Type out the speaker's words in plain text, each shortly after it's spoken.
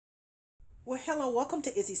Well, hello, welcome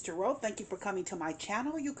to Izzy's Tarot. Thank you for coming to my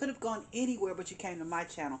channel. You could have gone anywhere, but you came to my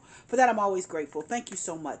channel. For that, I'm always grateful. Thank you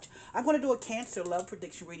so much. I'm going to do a Cancer love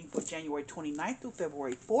prediction reading for January 29th through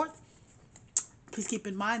February 4th. Please keep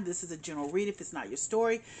in mind, this is a general read. If it's not your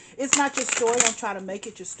story, it's not your story. Don't try to make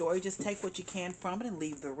it your story. Just take what you can from it and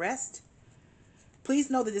leave the rest. Please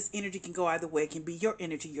know that this energy can go either way. It can be your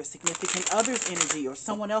energy, your significant other's energy, or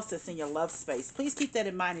someone else that's in your love space. Please keep that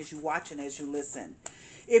in mind as you watch and as you listen.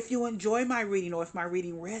 If you enjoy my reading or if my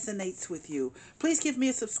reading resonates with you, please give me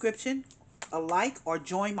a subscription, a like, or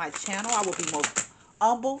join my channel. I will be most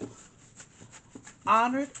humble,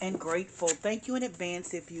 honored, and grateful. Thank you in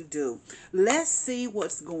advance if you do. Let's see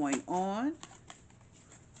what's going on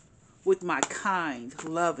with my kind,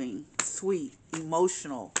 loving, sweet,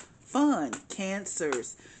 emotional, fun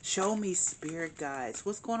cancers. Show me, spirit guides.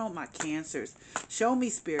 What's going on with my cancers? Show me,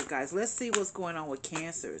 spirit guides. Let's see what's going on with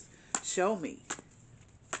cancers. Show me.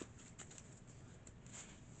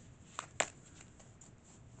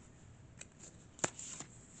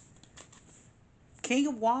 King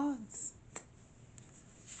of Wands.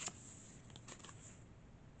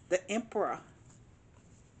 The Emperor.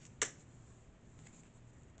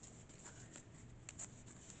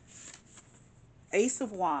 Ace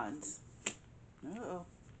of Wands. Uh-oh.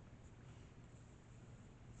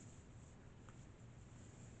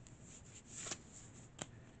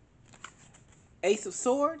 Ace of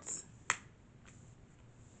Swords.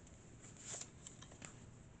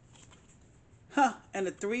 Huh. And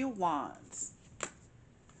the Three of Wands.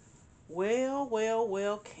 Well, well,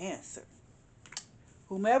 well, Cancer.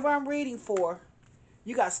 Whomever I'm reading for,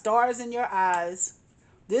 you got stars in your eyes.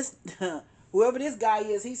 This, whoever this guy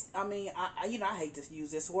is, I hate to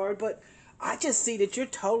use this word, but I just see that you're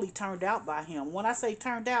totally turned out by him. When I say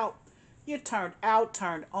turned out, you're turned out,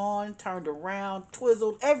 turned on, turned around,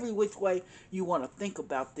 twizzled, every which way you want to think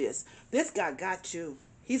about this. This guy got you.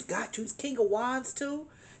 He's got you. He's King of Wands too.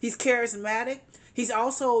 He's charismatic. He's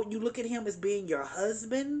also, you look at him as being your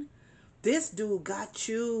husband. This dude got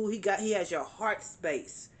you. He has your heart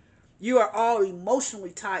space. You are all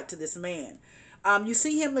emotionally tied to this man. You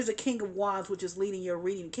see him as a King of Wands, which is leading your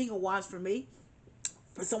reading. King of Wands for me,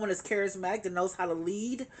 for someone that's charismatic, that knows how to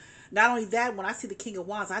lead. Not only that, when I see the King of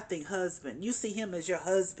Wands, I think husband. You see him as your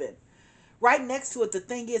husband. Right next to it, the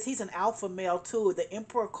thing is, he's an alpha male too. The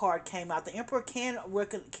Emperor card came out. The Emperor can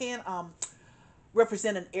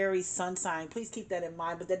represent an Aries sun sign. Please keep that in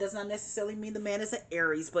mind. But that does not necessarily mean the man is an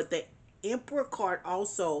Aries. But the Emperor card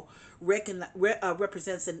also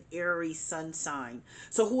represents an Aries sun sign.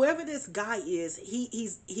 So whoever this guy is,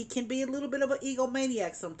 he can be a little bit of an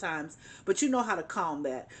egomaniac sometimes, but you know how to calm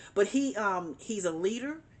that. But he's a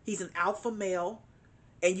leader. He's an alpha male,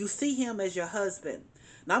 and you see him as your husband.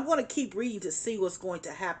 Now I'm going to keep reading to see what's going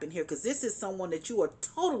to happen here, because this is someone that you are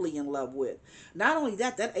totally in love with. Not only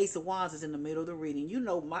that, that Ace of Wands is in the middle of the reading. You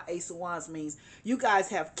know my Ace of Wands means you guys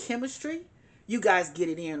have chemistry. You guys get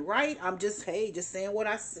it in right. I'm just, hey, just saying what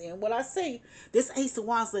I see and what I see. This Ace of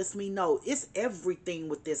Wands lets me know it's everything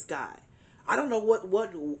with this guy. I don't know what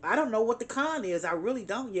I don't know what the con is. I really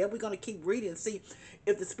don't. Yeah, we're gonna keep reading and see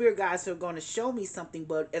if the spirit guides are gonna show me something.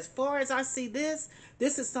 But as far as I see this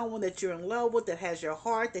is someone that you're in love with, that has your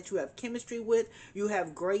heart, that you have chemistry with. You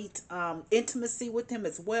have great intimacy with him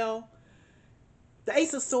as well. The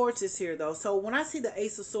Ace of Swords is here though. So when I see the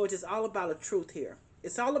Ace of Swords, it's all about a truth here.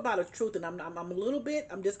 It's all about a truth, and I'm a little bit.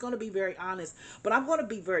 I'm just going to be very honest, but I'm going to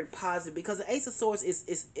be very positive, because the Ace of Swords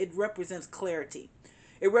is it represents clarity.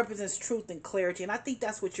 It represents truth and clarity, and I think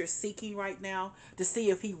that's what you're seeking right now, to see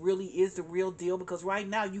if he really is the real deal. Because right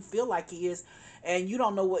now you feel like he is, and you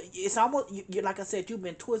don't know what. It's almost you like I said, you've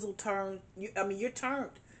been twizzled, turned. You're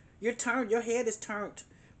turned. You're turned. Your head is turned,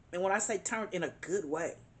 and when I say turned, in a good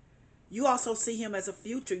way. You also see him as a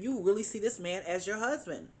future. You really see this man as your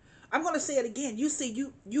husband. I'm going to say it again.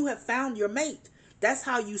 You have found your mate. That's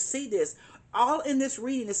how you see this. All in this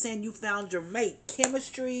reading is saying you found your mate.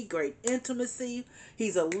 Chemistry, great intimacy.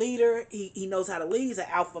 He's a leader. He knows how to lead. He's an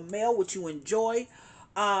alpha male, which you enjoy.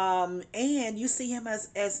 And you see him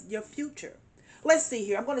as your future. Let's see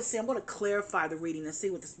here. I'm going to clarify the reading and see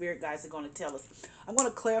what the spirit guides are going to tell us. I'm going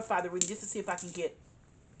to clarify the reading just to see if I can get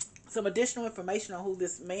some additional information on who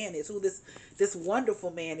this man is, who this wonderful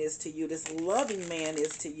man is to you, this loving man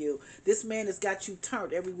is to you. This man has got you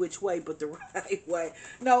turned every which way but the right way.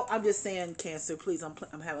 No, I'm just saying, Cancer, please,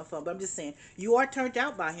 I'm having fun, but I'm just saying you are turned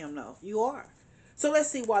out by him. No, you are. So let's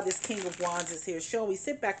see why this King of Wands is here. Show me.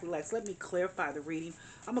 Sit back, relax. Let me clarify the reading.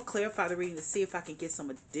 I'm going to clarify the reading to see if I can get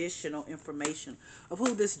some additional information of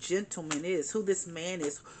who this gentleman is, who this man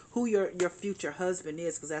is, who your future husband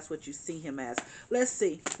is, because that's what you see him as. Let's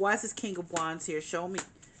see. Why is this King of Wands here? Show me.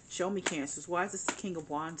 Show me, Cancers. Why is this the King of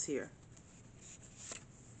Wands here?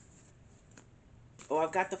 Oh,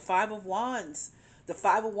 I've got the Five of Wands. The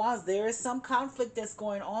Five of Wands. There is some conflict that's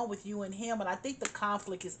going on with you and him, and I think the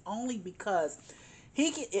conflict is only because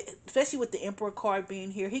he can, especially with the Emperor card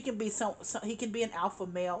being here, he can be he can be an alpha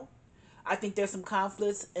male. I think there's some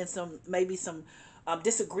conflicts and maybe some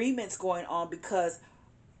disagreements going on because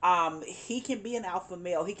he can be an alpha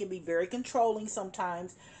male. He can be very controlling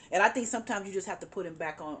sometimes. And I think sometimes you just have to put him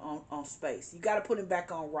back on space. You got to put him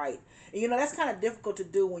back on right. And, that's kind of difficult to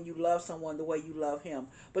do when you love someone the way you love him.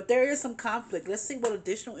 But there is some conflict. Let's see what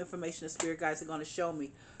additional information the spirit guides are going to show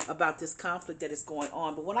me about this conflict that is going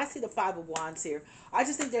on. But when I see the Five of Wands here, I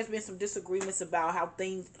just think there's been some disagreements about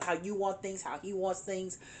how you want things, how he wants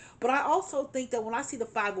things. But I also think that when I see the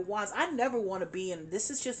Five of Wands, I never want to be in,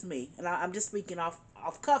 this is just me, and I'm just speaking off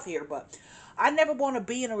cuff here, but I never want to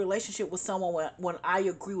be in a relationship with someone when I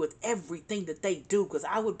agree with everything that they do, because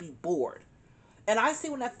I would be bored. And I see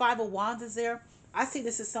when that Five of Wands is there, I see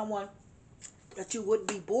this as someone that you wouldn't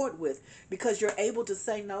be bored with because you're able to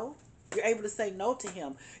say no. You're able to say no to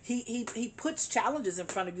him. He puts challenges in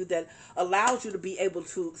front of you that allows you to be able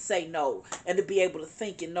to say no and to be able to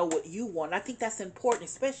think and know what you want. I think that's important,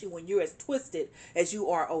 especially when you're as twisted as you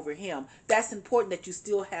are over him. That's important that you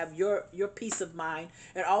still have your peace of mind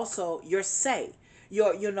and also your say.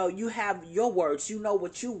 You have your words. You know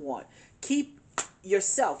what you want. Keep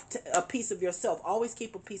yourself, a piece of yourself. Always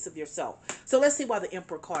keep a piece of yourself. So let's see why the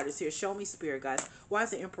Emperor card is here. Show me, spirit guides. Why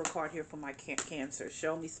is the Emperor card here for my Cancer?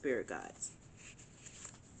 Show me, spirit guides.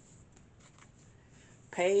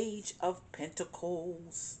 Page of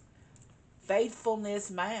Pentacles.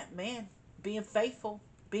 Faithfulness, man, being faithful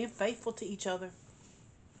to each other.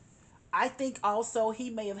 I think also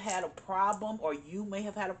he may have had a problem, or you may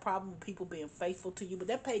have had a problem with people being faithful to you. But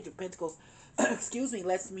that Page of Pentacles, excuse me,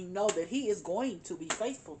 lets me know that he is going to be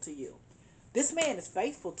faithful to you. This man is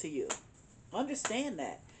faithful to you. Understand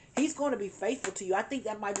that. He's going to be faithful to you. I think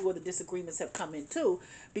that might be where the disagreements have come in too,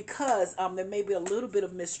 because there may be a little bit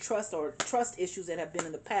of mistrust or trust issues that have been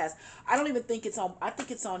in the past. I don't even think it's on, I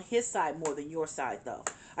think it's on his side more than your side though.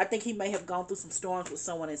 I think he may have gone through some storms with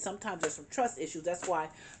someone, and sometimes there's some trust issues. That's why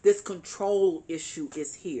this control issue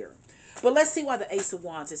is here. But let's see why the Ace of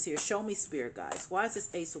Wands is here. Show me, spirit guys. Why is this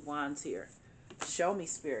Ace of Wands here? Show me,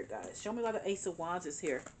 spirit guys. Show me why the Ace of Wands is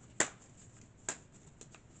here.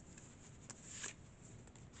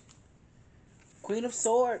 Queen of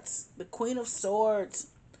Swords. The Queen of Swords.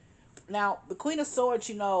 Now, the Queen of Swords,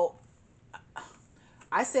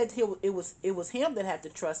 I said it was him that had the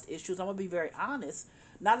trust issues. I'm going to be very honest.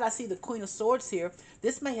 Now that I see the Queen of Swords here,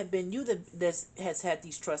 this may have been you that has had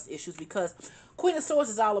these trust issues, because Queen of Swords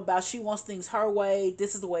is all about she wants things her way.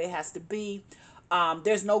 This is the way it has to be.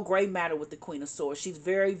 There's no gray matter with the Queen of Swords. She's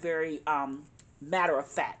very, very matter of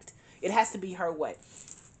fact. It has to be her way.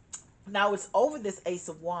 Now it's over this Ace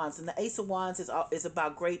of Wands, and the Ace of Wands is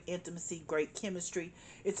about great intimacy, great chemistry.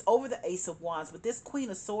 It's over the Ace of Wands, but this Queen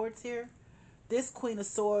of Swords here, this Queen of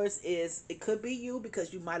Swords it could be you,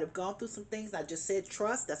 because you might have gone through some things. I just said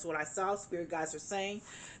trust. That's what I saw. Spirit guides are saying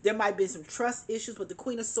there might be some trust issues, but the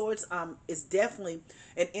Queen of Swords is definitely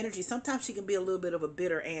an energy. Sometimes she can be a little bit of a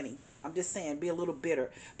bitter Annie. I'm just saying, be a little bitter.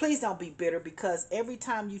 Please don't be bitter, because every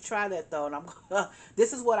time you try that though, and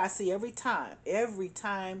this is what I see every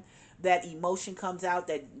time that emotion comes out,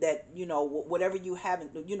 that whatever you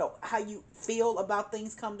haven't, how you feel about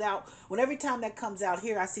things comes out. When every time that comes out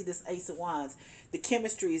here, I see this Ace of Wands. The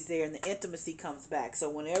chemistry is there and the intimacy comes back. So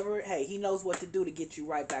whenever, hey, he knows what to do to get you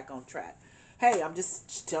right back on track. Hey, I'm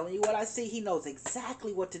just telling you what I see. He knows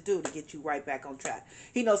exactly what to do to get you right back on track.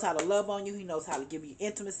 He knows how to love on you. He knows how to give you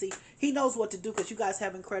intimacy. He knows what to do, because you guys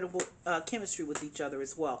have incredible chemistry with each other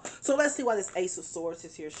as well. So let's see why this Ace of Swords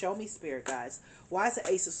is here. Show me, spirit guys. Why is the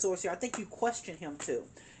Ace of Swords here? I think you question him too.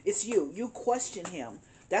 It's you. You question him.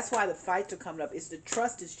 That's why the fights are coming up. It's the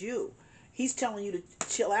trust is you. He's telling you to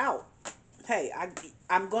chill out. Hey,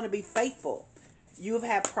 I'm going to be faithful. You've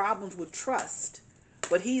had problems with trust,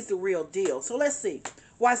 but he's the real deal. So let's see.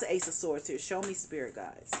 Why is the Ace of Swords here? Show me, spirit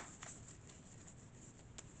guys.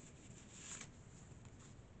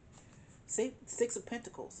 See? Six of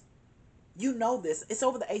Pentacles. You know this. It's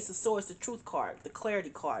over the Ace of Swords, the Truth card, the Clarity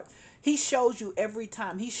card. He shows you every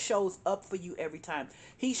time. He shows up for you every time.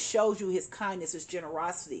 He shows you his kindness, his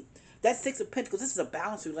generosity. That Six of Pentacles, this is a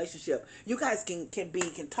balanced relationship. You guys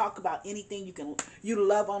can talk about anything. You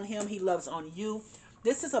love on him. He loves on you.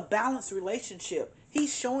 This is a balanced relationship.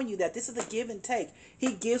 He's showing you that this is a give and take.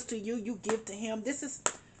 He gives to you, you give to him. This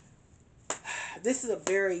is a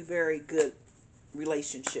very, very good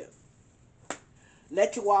relationship.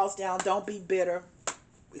 Let your walls down. Don't be bitter.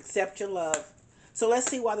 Accept your love. So let's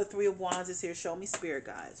see why the Three of Wands is here. Show me, Spirit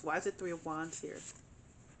guides. Why is the Three of Wands here?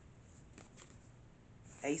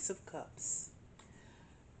 Ace of Cups.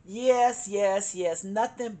 Yes, yes, yes.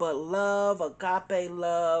 Nothing but love, agape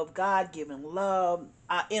love, God-given love.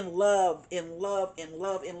 In love, in love, in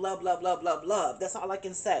love, in love, love, love, love, love. That's all I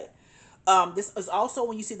can say. This is also,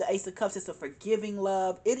 when you see the Ace of Cups, it's a forgiving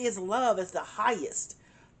love. It is love as the highest.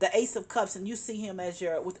 The Ace of Cups, and you see him as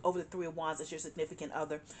your, with over the Three of Wands, as your significant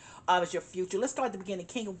other, as your future. Let's start at the beginning.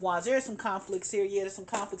 King of Wands. There are some conflicts here. Yeah, there's some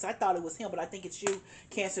conflicts. I thought it was him, but I think it's you,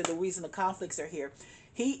 Cancer. The reason the conflicts are here.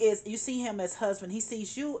 He is. You see him as husband. He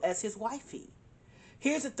sees you as his wifey.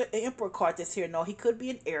 Here's the Emperor card that's here. No, he could be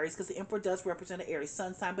an Aries, because the Emperor does represent an Aries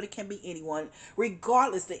sun sign, but it can be anyone.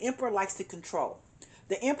 Regardless, the Emperor likes to control.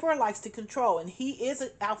 The Emperor likes to control, and he is an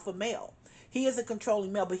alpha male. He is a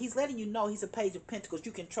controlling male, but he's letting you know he's a Page of Pentacles.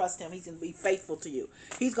 You can trust him. He's going to be faithful to you.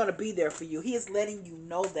 He's going to be there for you. He is letting you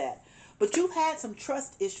know that. But you've had some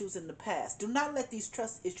trust issues in the past. Do not let these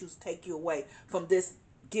trust issues take you away from this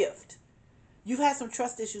gift. You've had some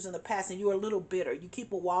trust issues in the past, and you're a little bitter. You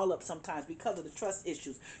keep a wall up sometimes because of the trust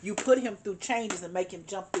issues. You put him through changes and make him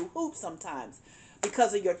jump through hoops sometimes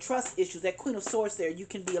because of your trust issues. That Queen of Swords there, you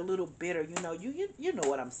can be a little bitter. You know, you know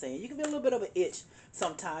what I'm saying. You can be a little bit of an itch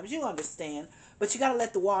sometimes. You understand. But you got to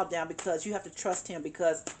let the wall down, because you have to trust him,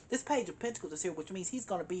 because this Page of Pentacles is here, which means he's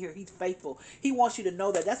going to be here. He's faithful. He wants you to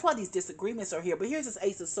know that. That's why these disagreements are here. But here's this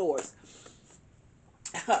Ace of Swords.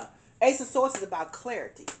 Ace of Swords is about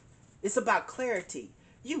clarity. It's about clarity.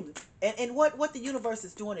 And what the universe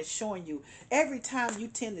is doing is showing you every time you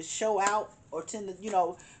tend to show out, or tend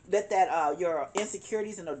to, let that your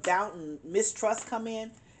insecurities and a doubt and mistrust come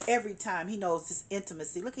in. Every time he knows this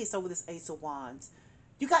intimacy. Look at this over this Ace of Wands.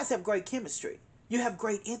 You guys have great chemistry. You have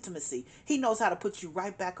great intimacy. He knows how to put you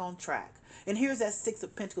right back on track. And here's that Six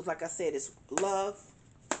of Pentacles. Like I said, it's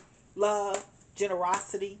love,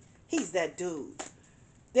 generosity. He's that dude.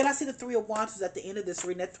 Then I see the Three of Wands is at the end of this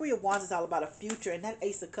reading. That Three of Wands is all about a future, and that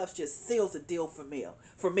Ace of Cups just seals the deal for me.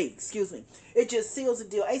 It just seals the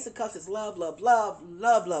deal. Ace of Cups is love, love, love,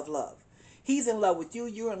 love, love, love. He's in love with you.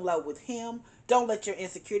 You're in love with him. Don't let your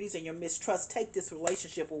insecurities and your mistrust take this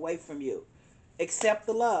relationship away from you. Accept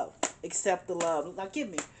the love. Accept the love. Now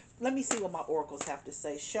let me see what my oracles have to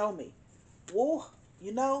say. Show me. Whoa,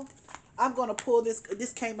 I'm going to pull this.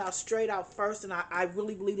 This came out straight out first, and I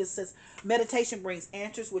really believe this says meditation brings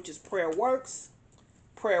answers, which is prayer works.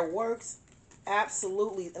 Prayer works.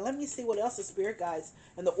 Absolutely. And let me see what else the Spirit guides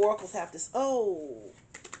and the oracles have to say. Oh,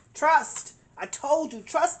 trust. I told you,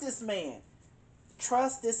 trust this man.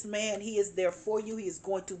 Trust this man. He is there for you. He is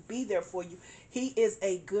going to be there for you. He is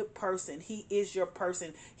a good person. He is your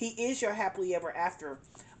person. He is your happily ever after.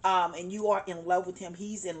 And you are in love with him.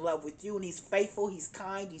 He's in love with you, and he's faithful. He's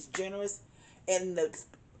kind. He's generous. And the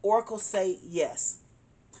oracles say yes.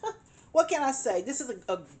 What can I say? This is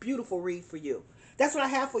a beautiful read for you. That's what I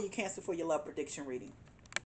have for you, Cancer, for your love prediction reading.